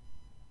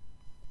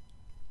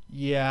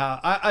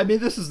 Yeah,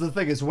 this is the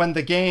thing, is when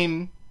the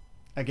game,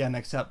 again,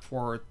 except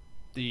for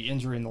the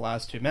injury in the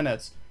last 2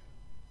 minutes,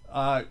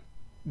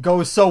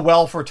 goes so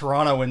well for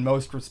Toronto in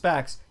most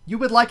respects, you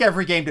would like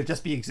every game to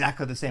just be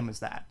exactly the same as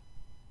that.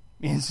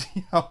 Means,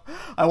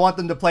 I want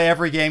them to play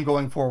every game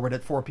going forward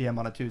at 4 p.m.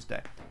 on a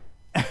Tuesday.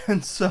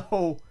 And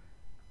so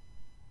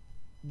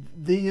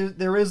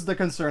there is the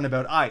concern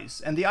about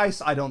ice. And the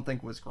ice, I don't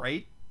think, was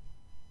great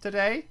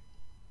today,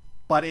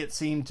 but it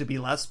seemed to be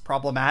less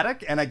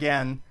problematic. And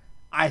again,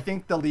 I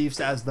think the Leafs,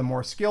 as the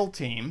more skilled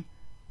team,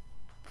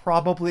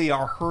 probably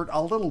are hurt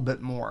a little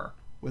bit more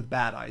with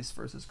bad ice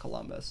versus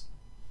Columbus.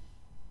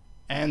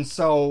 And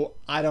so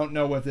I don't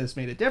know if this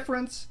made a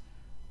difference.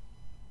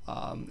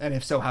 And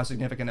if so, how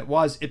significant it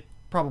was. It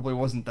probably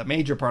wasn't the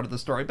major part of the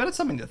story, but it's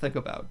something to think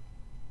about.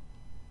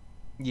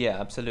 Yeah,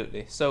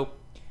 absolutely. So,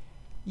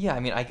 yeah,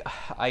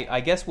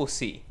 I guess we'll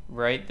see,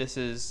 right?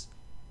 There's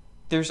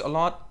a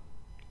lot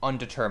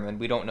undetermined.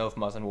 We don't know if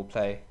Muzzin will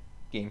play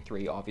game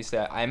 3, obviously.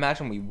 I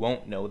imagine we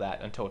won't know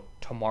that until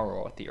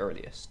tomorrow at the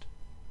earliest.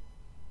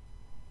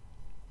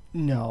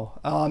 No.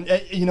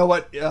 You know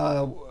what?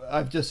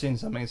 I've just seen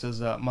something that says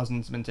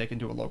Muzzin's been taken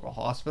to a local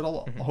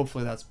hospital. Mm-hmm.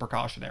 Hopefully that's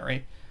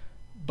precautionary.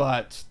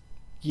 But,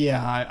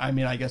 yeah,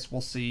 I guess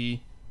we'll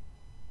see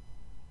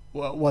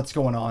what's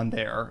going on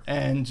there.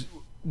 And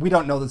we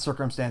don't know the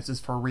circumstances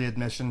for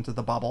readmission to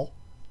the bubble.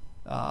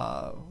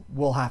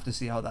 We'll have to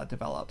see how that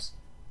develops.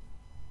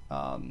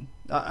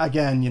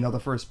 Again, the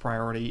first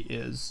priority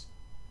is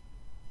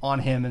on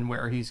him and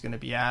where he's going to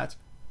be at.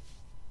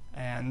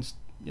 and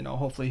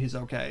hopefully he's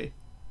okay.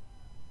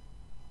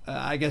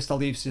 I guess the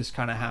Leafs just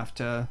kind of have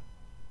to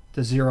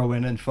zero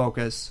in and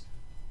focus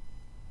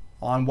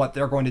on what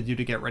they're going to do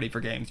to get ready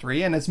for Game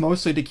 3, and it's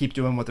mostly to keep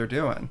doing what they're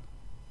doing.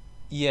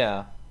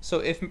 Yeah. So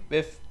if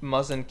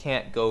Muzzin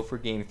can't go for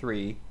Game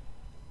 3,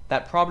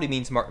 that probably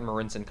means Martin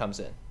Marincin comes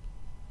in.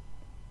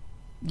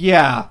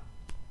 Yeah.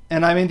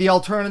 And I mean, the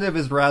alternative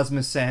is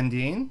Rasmus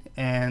Sandin,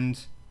 and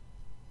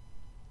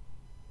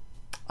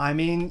I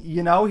mean,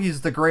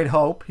 he's the great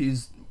hope.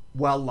 He's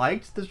well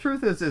liked. The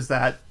truth is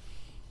that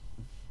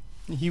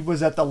he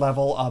was at the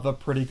level of a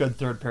pretty good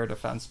third pair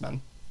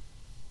defenseman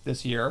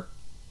this year.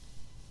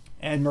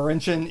 And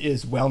Marincin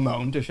is well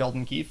known to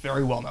Sheldon Keefe,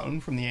 very well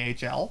known from the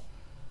AHL.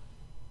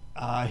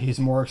 He's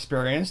more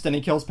experienced and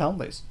he kills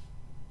penalties.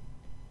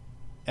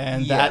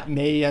 And that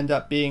may end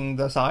up being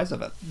the size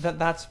of it.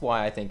 That's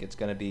why I think it's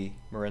going to be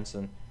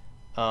Marincin.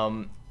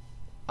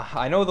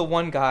 I know the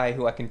one guy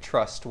who I can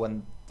trust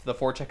when the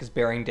forecheck is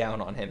bearing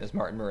down on him is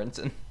Martin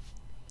Marincin.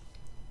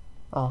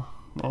 Oh,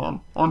 man.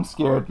 I'm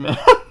scared, man.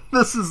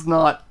 This is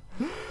not...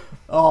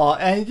 Oh,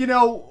 and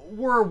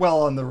we're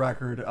well on the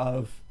record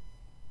of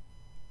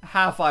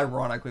half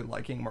ironically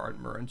liking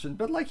Martin Marincin,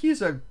 but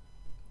he's a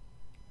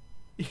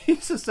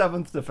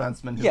seventh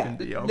defenseman who can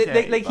be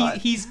okay.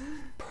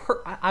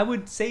 I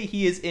would say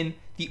he is in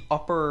the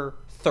upper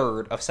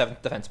third of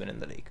seventh defensemen in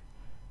the league.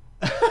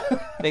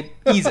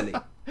 Easily.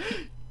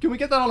 Can we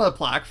get that on a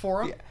plaque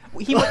for him?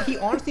 Yeah. He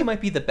honestly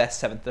might be the best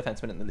seventh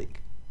defenseman in the league.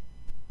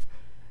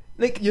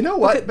 You know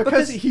what?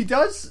 Because he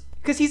does.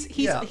 Because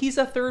he's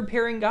a third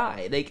pairing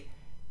guy.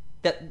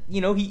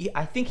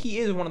 I think he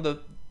is one of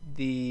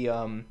the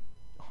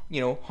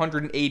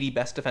 180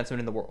 best defensemen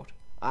in the world.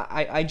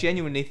 I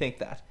genuinely think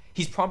that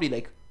he's probably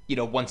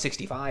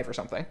 165 or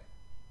something.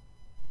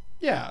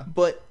 Yeah,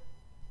 but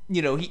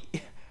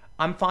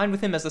I'm fine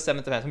with him as the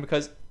seventh defenseman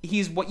because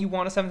he's what you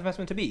want a seventh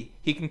defenseman to be.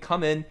 He can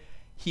come in,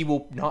 he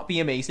will not be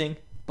amazing,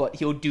 but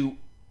he'll do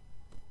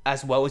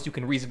as well as you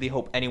can reasonably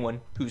hope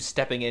anyone who's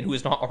stepping in who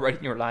is not already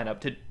in your lineup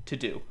to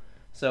do.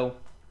 So,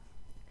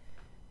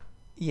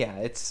 yeah,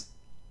 it's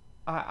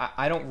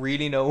I don't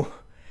really know.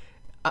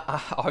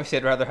 Obviously,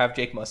 I'd rather have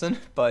Jake Muzzin,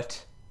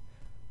 but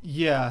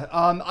yeah,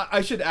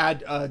 I should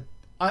add.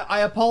 I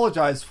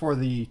apologize for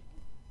the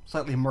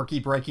slightly murky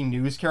breaking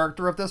news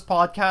character of this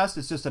podcast.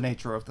 It's just the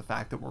nature of the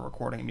fact that we're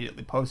recording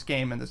immediately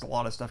post-game and there's a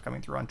lot of stuff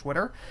coming through on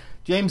Twitter.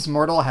 James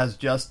Myrtle has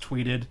just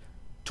tweeted,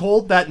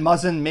 told that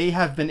Muzzin may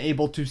have been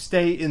able to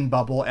stay in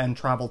bubble and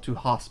travel to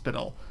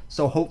hospital,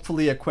 so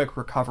hopefully a quick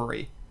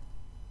recovery.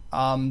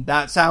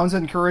 That sounds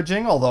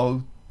encouraging,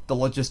 although the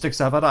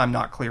logistics of it I'm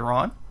not clear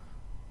on.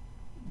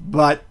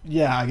 But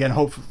yeah, again,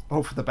 hope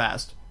for the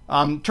best.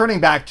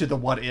 Turning back to the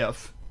what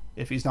if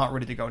he's not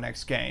ready to go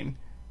next game.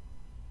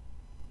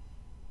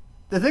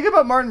 The thing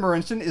about Martin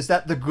Marincin is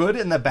that the good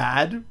and the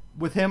bad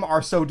with him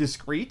are so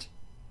discrete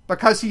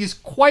because he's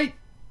quite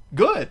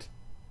good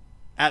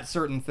at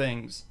certain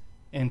things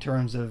in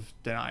terms of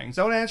denying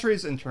zone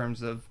entries, in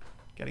terms of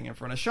getting in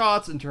front of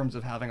shots, in terms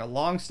of having a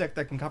long stick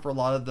that can cover a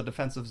lot of the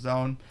defensive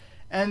zone.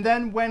 And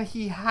then when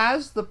he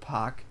has the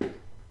puck,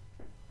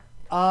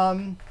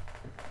 I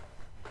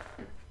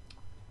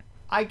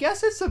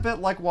guess it's a bit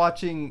like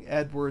watching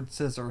Edward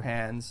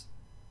Scissorhands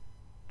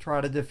try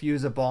to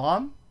defuse a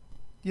bomb.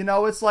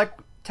 It's like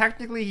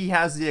technically he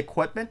has the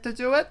equipment to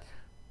do it,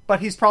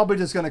 but he's probably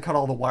just going to cut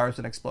all the wires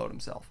and explode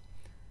himself.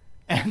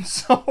 And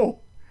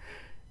so,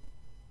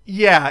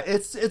 yeah,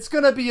 it's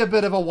going to be a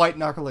bit of a white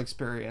knuckle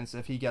experience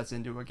if he gets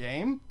into a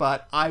game,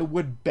 but I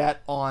would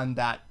bet on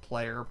that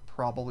player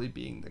probably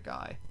being the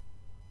guy.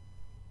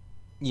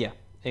 Yeah.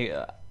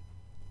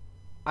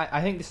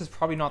 I think this is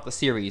probably not the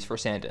series for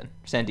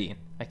Sandin.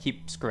 I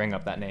keep screwing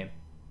up that name.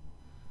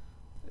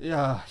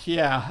 Yeah.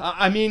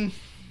 I mean,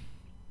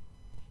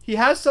 he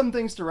has some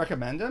things to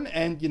recommend him,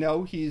 and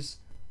he's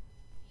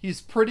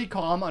pretty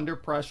calm under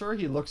pressure.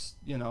 He looks,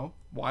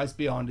 wise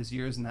beyond his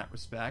years in that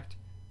respect.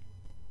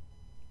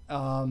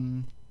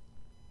 And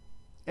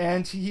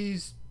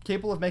he's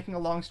capable of making a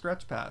long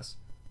stretch pass.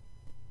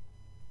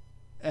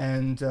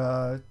 And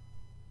all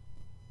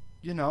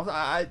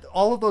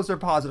of those are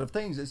positive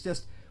things. It's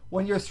just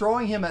when you're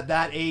throwing him at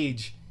that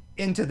age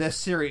into this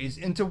series,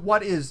 into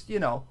what is,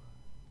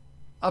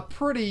 a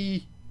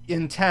pretty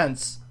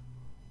intense,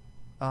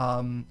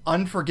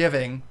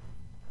 unforgiving,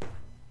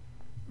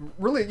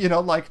 really,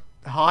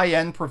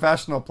 high-end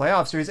professional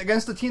playoff series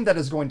against a team that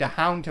is going to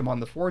hound him on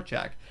the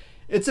forecheck.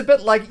 It's a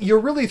bit like you're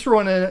really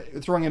throwing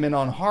him in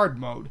on hard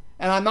mode.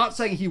 And I'm not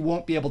saying he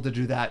won't be able to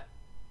do that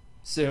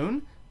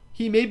soon.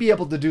 He may be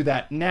able to do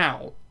that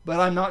now, but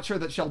I'm not sure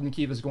that Sheldon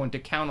Keefe is going to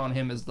count on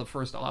him as the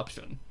first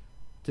option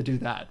to do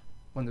that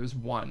when there's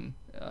one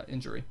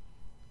injury.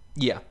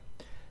 Yeah.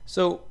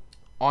 So,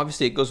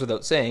 obviously it goes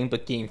without saying,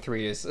 but Game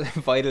 3 is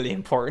vitally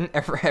important.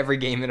 Every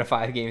game in a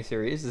 5-game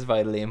series is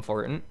vitally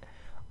important.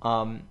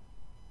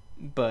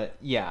 But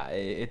yeah,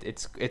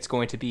 it's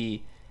going to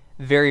be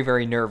very,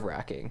 very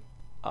nerve-wracking.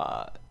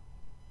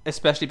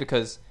 Especially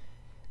because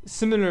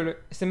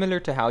similar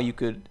to how you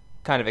could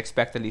kind of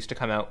expect the Leafs to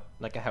come out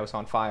like a house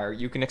on fire,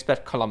 you can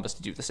expect Columbus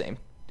to do the same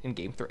in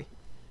Game 3.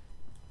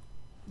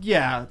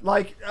 Yeah,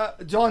 like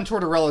John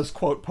Tortorella's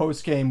quote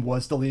post-game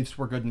was, "The Leafs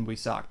were good and we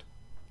sucked."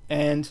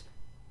 And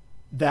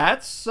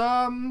that's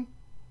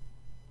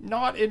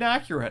not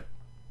inaccurate.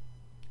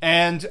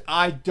 And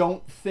I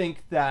don't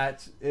think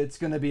that it's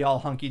going to be all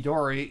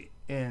hunky-dory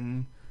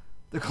in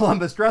the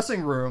Columbus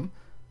dressing room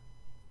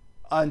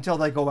until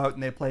they go out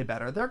and they play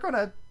better.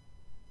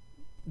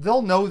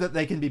 They'll know that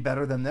they can be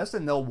better than this,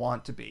 and they'll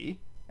want to be.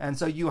 And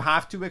so you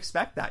have to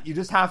expect that. You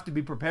just have to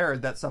be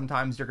prepared that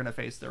sometimes you're going to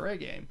face their A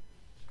game.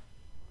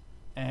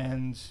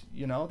 And,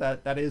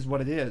 that is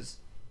what it is.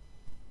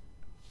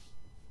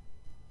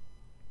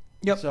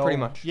 Yep, so, pretty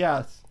much.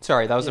 Yeah.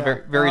 Sorry, that was a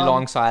very, very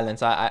long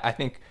silence. I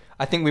think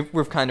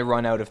we've kind of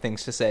run out of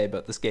things to say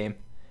about this game.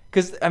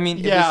 Because, I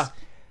mean,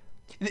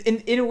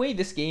 in a way,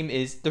 this game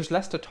there's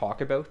less to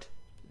talk about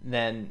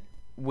than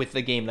with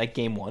a game like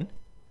Game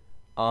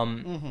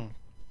 1.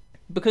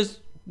 Because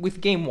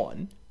with Game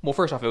 1, well,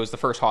 first off, it was the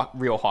first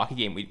real hockey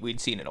game we'd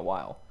seen in a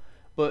while.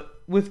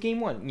 But with Game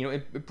 1,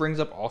 it brings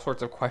up all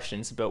sorts of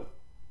questions about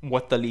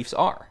what the Leafs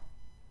are,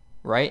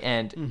 right?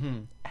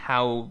 And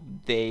how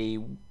they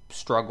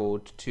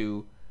struggled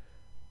to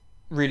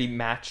really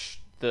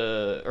match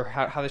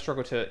how they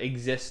struggled to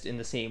exist in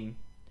the same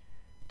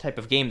type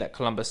of game that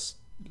Columbus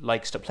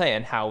likes to play,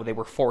 and how they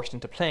were forced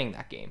into playing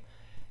that game.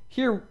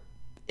 Here,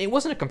 it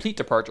wasn't a complete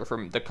departure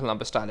from the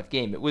Columbus style of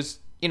game. It was,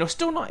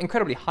 still not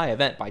incredibly high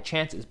event by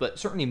chances, but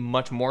certainly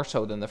much more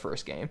so than the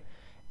first game.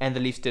 And the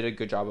Leafs did a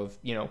good job of,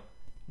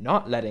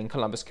 not letting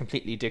Columbus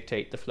completely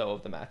dictate the flow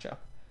of the matchup.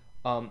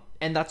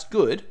 And that's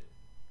good,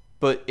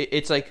 but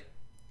it's like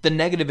the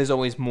negative is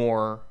always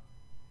more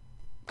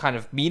kind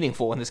of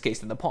meaningful in this case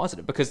than the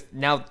positive, because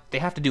now they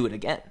have to do it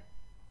again,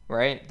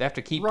 right? They have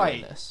to keep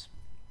doing this.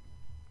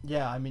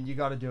 Yeah, I mean, you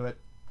got to do it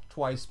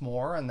twice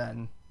more, and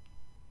then,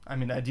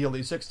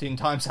 ideally 16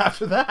 times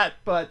after that.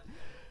 But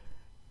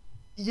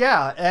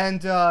yeah,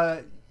 and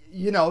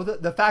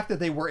the fact that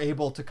they were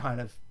able to kind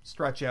of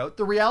stretch out.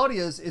 The reality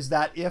is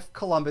that if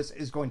Columbus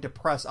is going to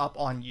press up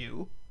on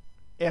you,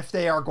 if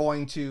they are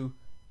going to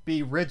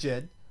be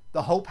rigid,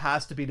 the hope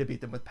has to be to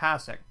beat them with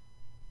passing,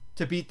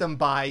 to beat them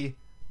by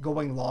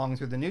going long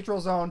through the neutral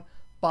zone,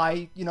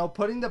 by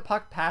putting the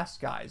puck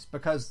past guys,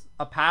 because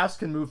a pass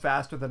can move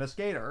faster than a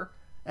skater,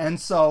 and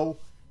so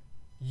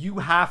you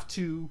have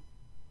to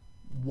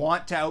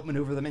want to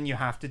outmaneuver them, and you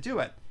have to do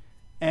it.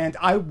 And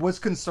I was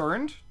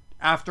concerned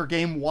after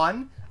Game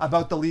 1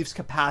 about the Leafs'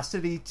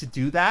 capacity to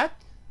do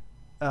that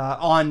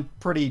on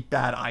pretty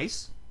bad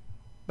ice,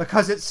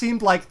 because it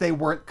seemed like they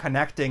weren't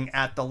connecting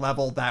at the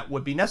level that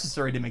would be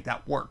necessary to make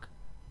that work.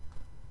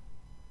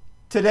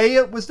 Today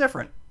it was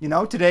different.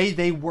 Today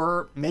they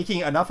were making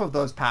enough of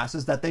those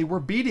passes that they were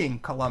beating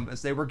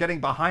Columbus. They were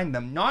getting behind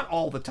them, not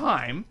all the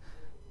time.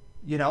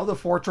 The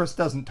fortress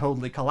doesn't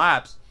totally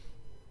collapse,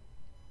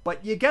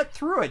 but you get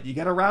through it. You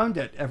get around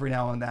it every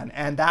now and then,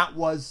 and that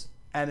was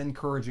an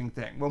encouraging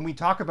thing. When we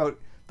talk about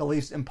the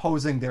Leafs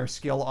imposing their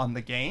skill on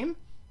the game,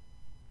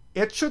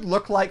 it should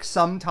look like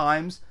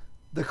sometimes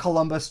the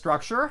Columbus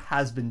structure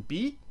has been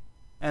beat,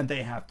 and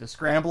they have to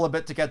scramble a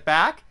bit to get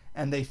back,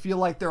 and they feel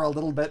like they're a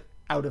little bit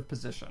out of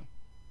position.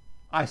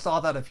 I saw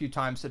that a few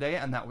times today,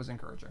 and that was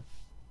encouraging.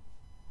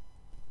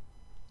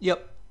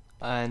 Yep.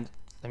 And,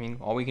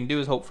 all we can do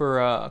is hope for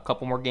a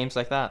couple more games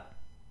like that,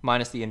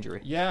 minus the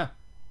injury. Yeah.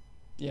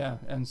 Yeah,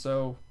 and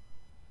so...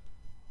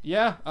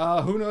 Yeah,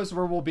 who knows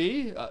where we'll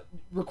be?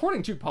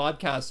 Recording 2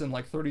 podcasts in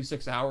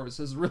 36 hours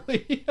is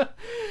really...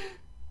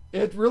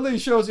 it really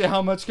shows you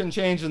how much can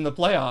change in the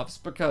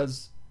playoffs,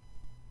 because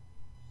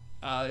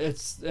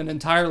it's an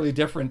entirely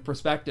different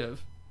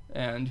perspective,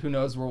 and who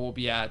knows where we'll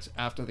be at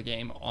after the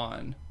game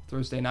on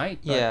Thursday night.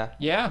 But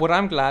yeah. What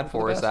I'm glad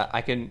for is that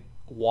I can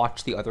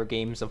watch the other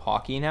games of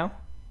hockey now.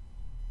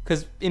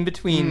 Because in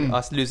between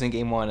us losing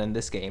Game 1 and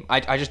this game,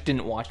 I just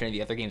didn't watch any of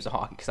the other games of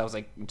hockey because I was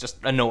just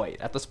annoyed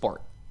at the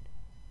sport.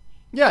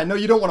 Yeah, no,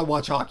 you don't want to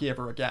watch hockey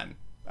ever again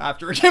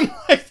after a game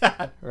like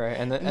that. Right,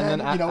 and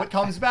then it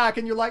comes back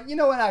and you're like, you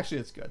know what, actually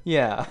it's good.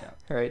 Yeah.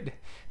 Right.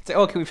 It's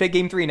like, can we play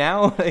Game 3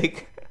 now?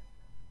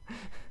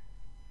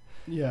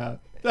 Yeah.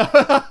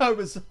 I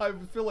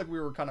feel like we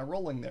were kind of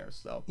rolling there,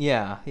 so.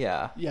 Yeah.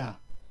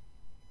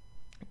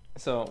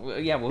 So,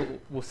 yeah,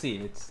 we'll see.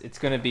 It's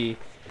going to be...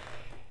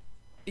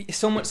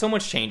 So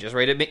much changes,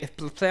 right?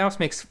 Playoffs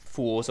makes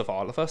fools of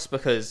all of us,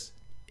 because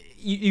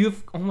you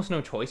have almost no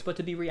choice but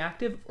to be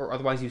reactive, or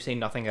otherwise you say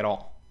nothing at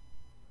all.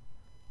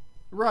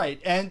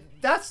 Right, and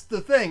that's the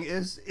thing,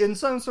 is in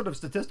some sort of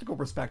statistical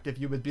perspective,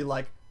 you would be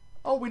like,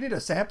 oh, we need a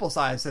sample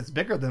size that's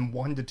bigger than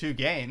 1 to 2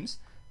 games,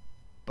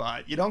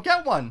 but you don't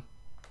get one.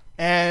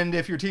 And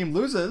if your team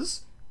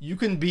loses, you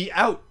can be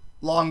out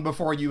long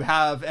before you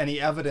have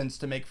any evidence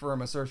to make firm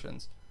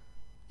assertions.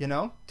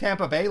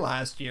 Tampa Bay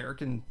last year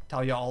can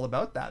tell you all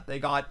about that. They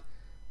got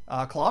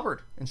clobbered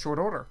in short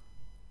order.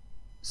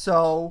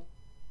 So,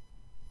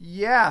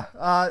 yeah,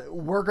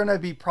 we're going to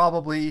be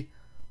probably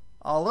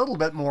a little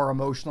bit more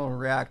emotional and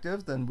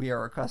reactive than we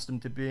are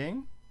accustomed to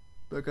being,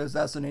 because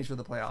that's the nature of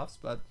the playoffs.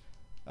 But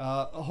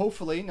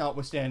Hopefully,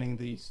 notwithstanding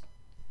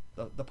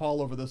the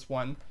poll over this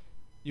one,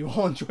 you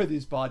all enjoy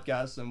these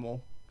podcasts, and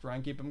we'll try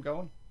and keep them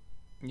going.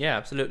 Yeah,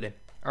 absolutely.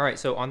 All right,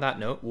 so on that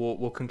note,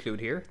 we'll conclude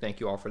here. Thank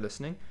you all for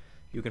listening.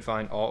 You can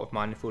find all of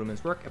mine and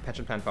Fuleman's work at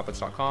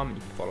pensionplanpuppets.com, and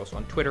you can follow us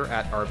on Twitter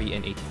at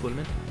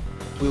RVN80Fuleman.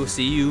 We will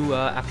see you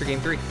after Game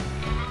 3.